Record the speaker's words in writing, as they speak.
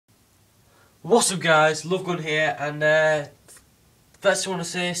What's up guys, LoveGun here, and first I want to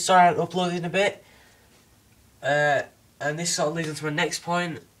say sorry I haven't uploaded in a bit, and this sort of leads on to my next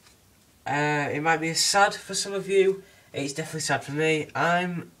point. It might be sad for some of you, it's definitely sad for me.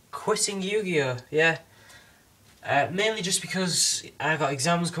 I'm quitting YuGiOh, yeah. Mainly just because I've got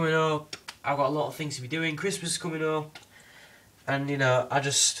exams coming up, I've got a lot of things to be doing, Christmas is coming up, and you know, I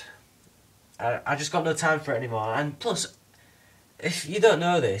just got no time for it anymore. And plus, if you don't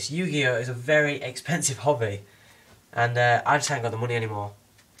know this, YuGiOh is a very expensive hobby, and I just haven't got the money anymore.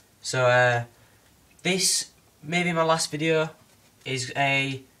 So this may be my last video. Is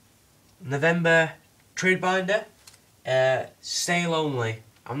a November trade binder, sale only.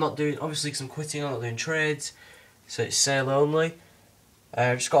 I'm not doing, obviously because I'm quitting, I'm not doing trades, so it's sale only.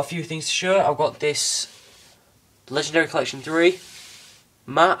 I've just got a few things to show. I've got this Legendary Collection 3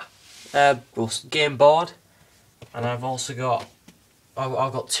 mat, game board, and I've also got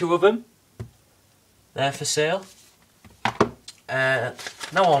I've got two of them. They're for sale. No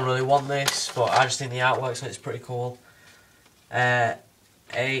one really want this, but I just think the artwork's on it's pretty cool. A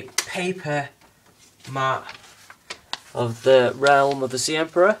paper mat of the realm of the Sea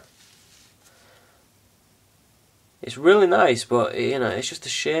Emperor. It's really nice, but you know, it's just a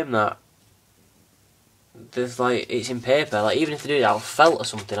shame that there's it's in paper. Like, even if they do it out of felt or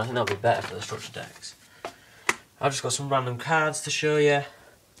something, I think that would be better for the structure decks. I've just got some random cards to show you.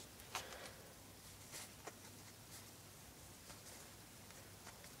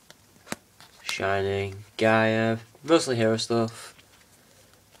 Shining, Gaia, mostly hero stuff.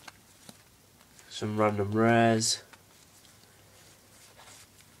 Some random rares.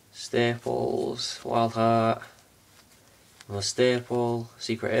 Staples, Wildheart, another staple,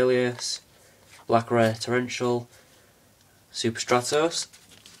 Secret Alias, Black Rare Torrential, Super Stratos.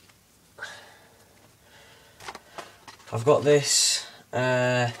 I've got this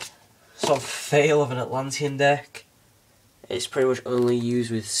sort of fail of an Atlantean deck. It's pretty much only used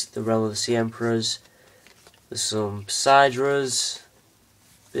with the realm of the Sea Emperors. There's some Sidras,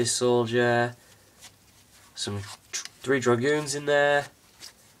 this soldier, some 3 Dragoons in there.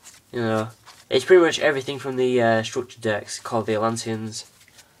 You know, it's pretty much everything from the structure decks called the Atlanteans.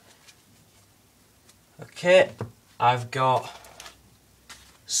 Okay, I've got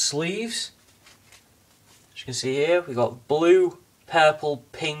sleeves. As you can see here, we've got blue, purple,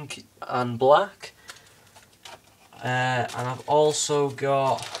 pink and black. And I've also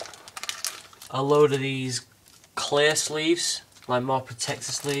got a load of these clear sleeves, like more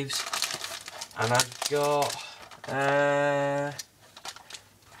protector sleeves. And I've got,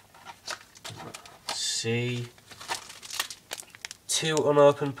 let's see, 2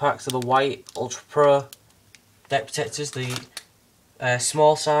 unopened packs of the white Ultra Pro deck protectors, the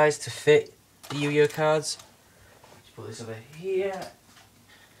small size to fit the YuGiOh cards. Let's put this over here.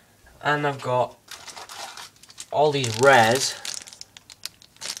 And I've got all these rares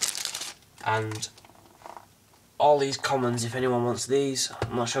and all these commons if anyone wants these.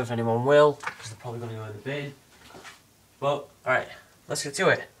 I'm not sure if anyone will, because they're probably going to go in the bin. But, alright, let's get to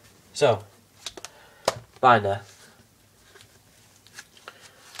it. So, binder.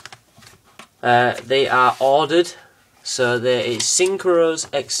 They are ordered, so it's synchros,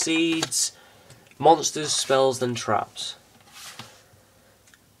 exceeds, monsters, spells, then traps.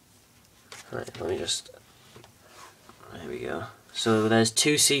 Right, let me just... There we go. So there's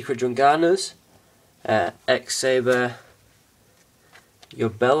 2 secret Drungarners, X-Saber,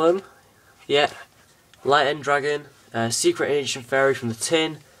 Yobellum, yeah, Light End Dragon, Secret Ancient Fairy from the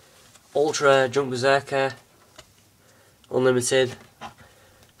tin, Ultra Junk Berserker, Unlimited,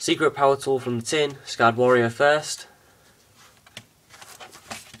 Secret Power Tool from the tin, Scarred Warrior first,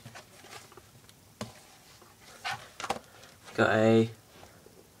 got a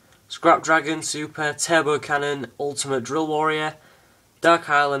Scrap Dragon, Super, Turbo Cannon, Ultimate Drill Warrior, Dark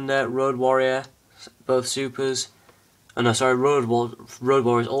Highlander, Road Warrior, both Supers, oh no, sorry, Road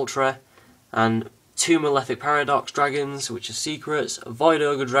Warriors Ultra, and 2 Malefic Paradox Dragons, which are secrets, Void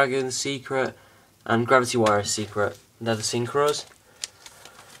Ogre Dragon, secret, and Gravity Warrior secret. They're the synchros.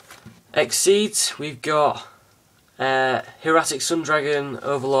 Exceeds, we've got Hieratic Sun Dragon,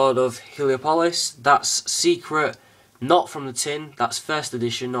 Overlord of Heliopolis, that's secret, not from the tin, that's first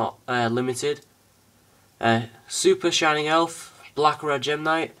edition, not limited. Super Shining Elf, Black Rare Gem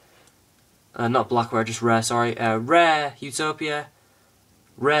Knight, not Black Rare, just Rare, sorry. Rare Utopia,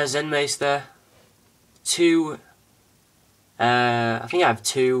 Rare Zenmeister, 2, I think I have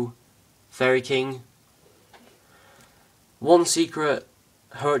 2 Fairy King, 1 secret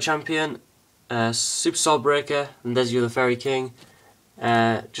Heroic Champion, Super Sword Breaker, and there's your Fairy King.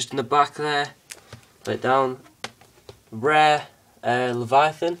 Just in the back there, put it down. Rare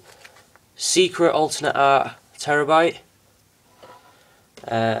Leviathan, Secret Alternate Art Terabyte,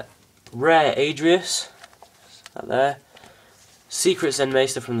 Rare Adrius, that there, Secret Zen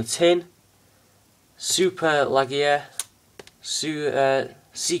Meister from the tin, Super Lagier,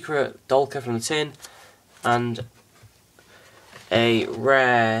 Secret Dolka from the tin, and a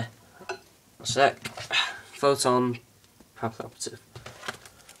rare Photon Powerful Operative.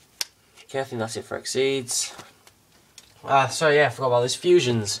 Okay, I think that's it for Exceeds. Sorry, yeah, I forgot about this.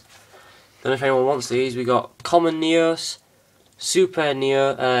 Fusions. Don't know if anyone wants these. We got Common Neos, Super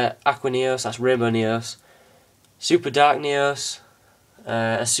Neo, Aqua Neos, that's Rainbow Neos, Super Dark Neos,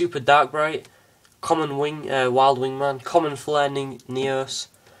 a Super Dark Bright, Common Wild Wingman, Common Flare Neos,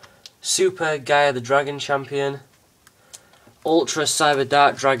 Super Gaia the Dragon Champion, Ultra Cyber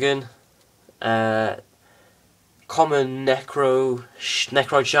Dark Dragon, Common Necroid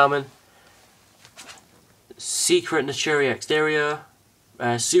Shaman, Secret Naturi Exterior,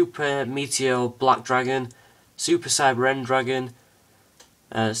 Super Meteor Black Dragon, Super Cyber End Dragon,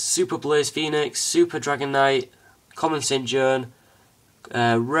 Super Blaze Phoenix, Super Dragon Knight, Common St. John,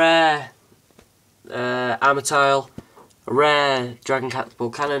 Rare Armitile, a Rare Dragon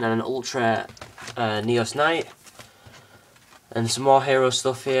Catapult Cannon, and an Ultra Neos Knight. And some more hero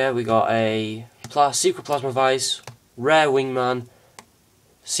stuff here. We got a Secret Plasma Vice, Rare Wingman,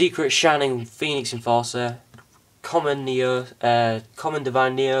 Secret Shining Phoenix Enforcer, Common Common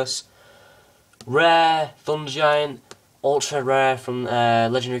Divine Neos, Rare Thunder Giant, Ultra Rare from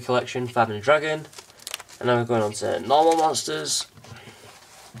Legendary Collection, 500 Dragon. And now we're going on to normal monsters.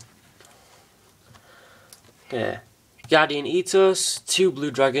 Okay, Guardian Ethos, 2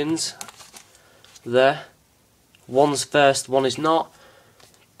 blue dragons. There. One's first, one is not.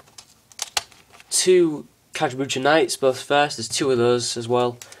 2 Kajabucha Knights, both first. There's 2 of those as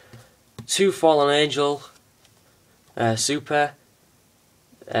well. 2 Fallen Angel, Super.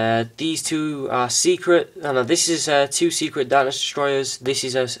 These 2 are secret. No, this is 2 secret Darkness Destroyers. This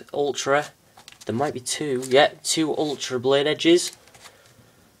is a Ultra. There might be 2. Yeah, 2 Ultra Blade Edges.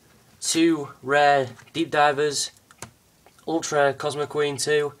 2 Rare Deep Divers. Ultra Cosmo Queen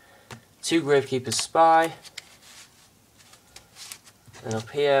 2. 2 Gravekeeper's Spy. And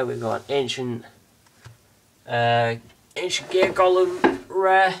up here we've got an Ancient Gear Golem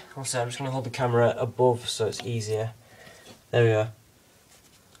Rare. One second, I'm just going to hold the camera above so it's easier. There we go.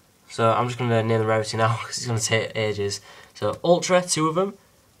 So I'm just going to name the rarity now because it's going to take ages. So Ultra, 2 of them.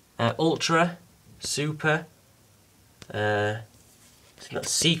 Ultra, Super, that's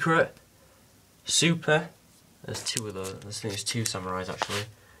Secret, Super. There's 2 of those. I think there's 2 samurais actually.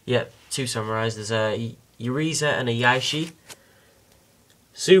 Yep, 2 samurais. There's a Yuriza and a Yaishi.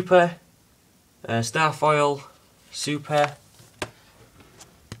 Super, Starfoil, Super,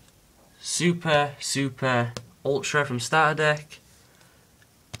 Ultra from starter deck.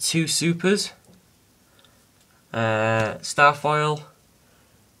 2 Supers, Starfoil,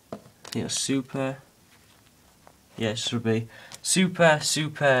 yeah, Super, yeah, it should be Super,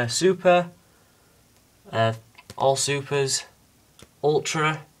 all Supers,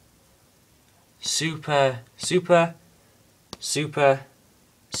 Ultra, Super, Secret,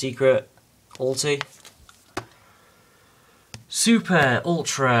 Ulti, Super,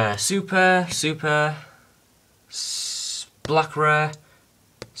 Ultra, Super, Black Rare,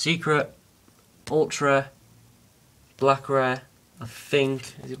 Secret, Ultra, Black Rare, I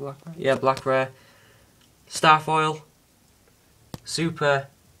think, is it Black Rare? Yeah, Black Rare, Starfoil, Super,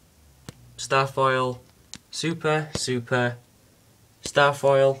 Starfoil, Super,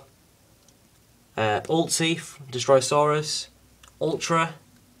 Starfoil, Ulti, Destroy Saurus, Ultra,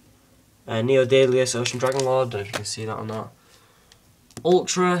 Neo Daedalus, Ocean Dragon Lord, don't know if you can see that or not.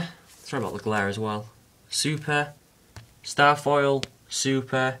 Ultra, sorry about the glare as well. Super, Starfoil,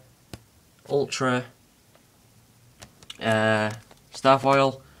 Super, Ultra,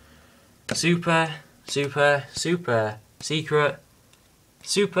 Starfoil, Super, Secret, Super, Secret,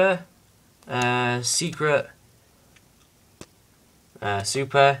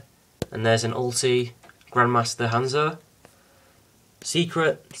 Super, and there's an Ulti, Grandmaster Hanzo.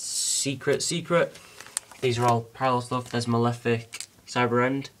 Secret. These are all parallel stuff. There's Malefic, Cyber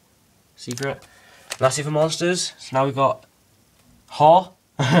End, Secret. And that's it for monsters. So now we've got Haw.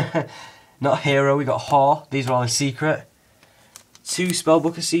 Not Hero, we got Haw. These are all in Secret. 2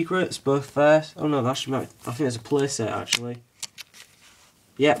 Spellbooker Secrets, both first. Oh no, that's I think there's a playset actually.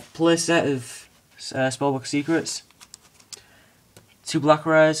 Yeah, playset of Spellbooker Secrets. 2 Black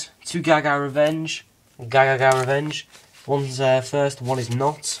Rares, 2 Gaga Revenge. One's first, one is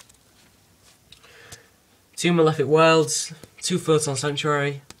not. 2 Malefic Worlds, 2 Photon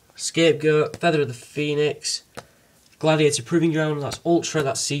Sanctuary, Scapegoat, Feather of the Phoenix, Gladiator Proving Ground, that's Ultra,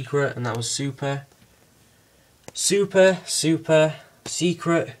 that's Secret, and that was Super. Super, Super,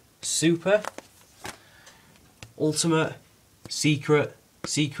 Secret, Super. Ultimate, Secret,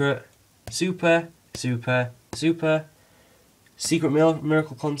 Secret, Super, Super, Super. Secret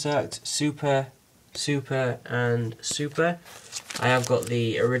Miracle Contact, Super, Super, and Super. I have got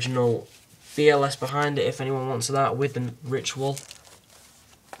the original BLS behind it if anyone wants that, with the ritual.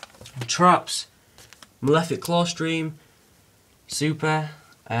 Traps, Malefic Claw Stream, Super.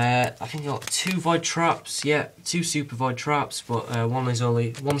 I think I got 2 Void Traps, yeah, 2 Super Void Traps, but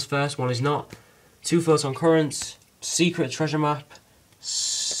one's first, one is not. 2 Photon Currents, Secret Treasure Map,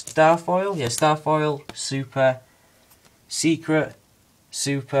 Starfoil, yeah, Starfoil, Super, Secret,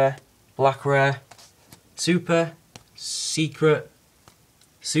 Super, Black Rare, Super, Secret,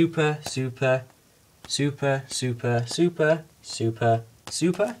 Super, Super, Super, Super, Super, Super,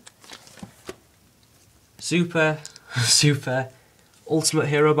 Super, Super, Super, Ultimate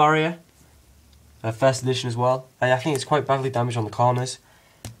Hero Barrier, first edition as well. I think it's quite badly damaged on the corners.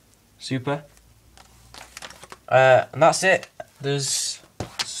 Super. And that's it.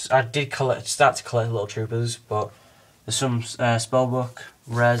 I did start to collect little troopers, but there's some spellbook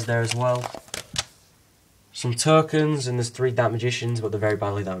rares there as well. Some tokens, and there's 3 Dark Magicians, but they're very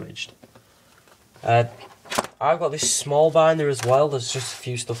badly damaged. I've got this small binder as well. There's just a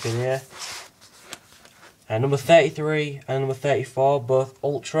few stuff in here. Number 33 and number 34, both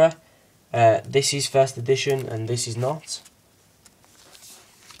Ultra. This is first edition and this is not.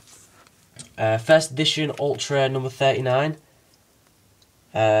 First edition Ultra number 39.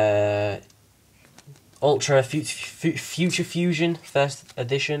 Ultra Future Fusion first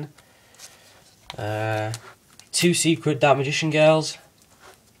edition. 2 Secret Dark Magician Girls,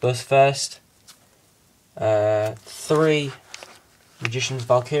 both first. 3 Magicians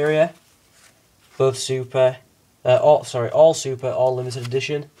Valkyria, both Super. All Super, all limited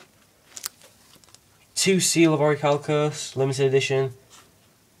edition. 2 Seal of Orichalcos, limited edition.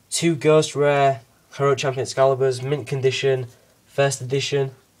 2 Ghost Rare Heroic Champion Excaliburs, mint condition, first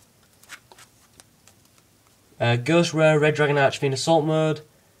edition. Ghost Rare Red Dragon Archfiend Assault Mode,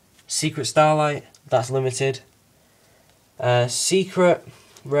 Secret Starlight, that's limited. Secret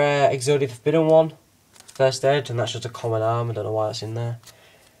Rare Exodia Forbidden One, first ed, and that's just a common arm, I don't know why that's in there.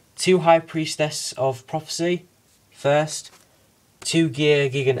 2 High Priestess of Prophecy, first. 2 Gear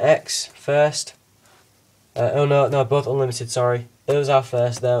Gigan X, first. Oh no, both unlimited, sorry. Those are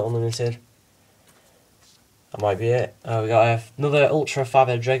first, they're unlimited. That might be it. We got another Ultra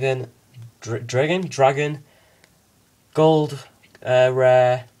 5-head Dragon, Gold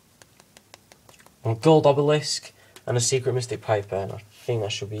Rare, Gold Obelisk, and a Secret Mystic Piper, and I think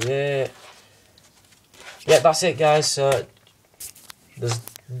that should be it. Yeah, that's it, guys. So there's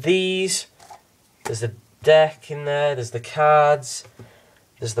these, there's the deck in there, there's the cards,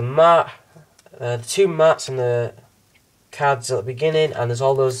 there's the mat, the 2 mats and the cards at the beginning, and there's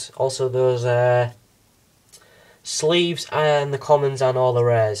also those sleeves and the commons and all the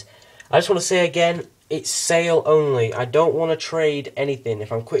rares. I just want to say again, it's sale only. I don't want to trade anything.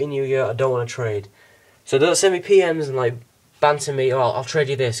 If I'm quitting Yu-Gi-Oh, I don't want to trade. So don't send me PMs and like banter me, oh, I'll trade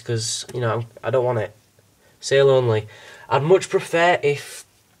you this, because, you know, I don't want it. Sale only. I'd much prefer if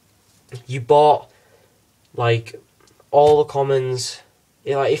you bought like all the commons.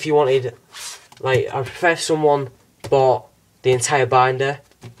 You know, like if you wanted, like, I prefer if someone bought the entire binder,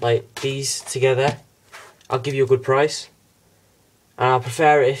 like these together. I'll give you a good price. And I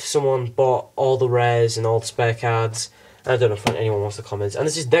prefer it if someone bought all the rares and all the spare cards. I don't know if anyone wants the commons. And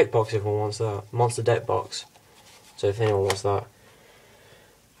this is deck box if anyone wants that. Monster deck box. So if anyone wants that.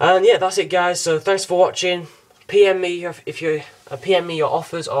 And yeah, that's it, guys. So thanks for watching. PM me if you PM me your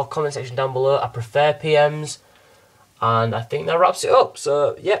offers or comment section down below. I prefer PMs. And I think that wraps it up.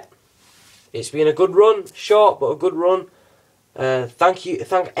 So yeah, it's been a good run. Short but a good run. Thank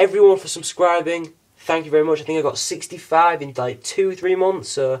everyone for subscribing. Thank you very much. I think I got 65 in like 2-3 months.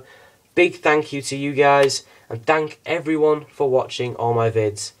 So big thank you to you guys. And thank everyone for watching all my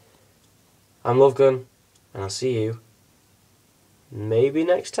vids. I'm Lovegun, and I'll see you maybe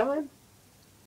next time.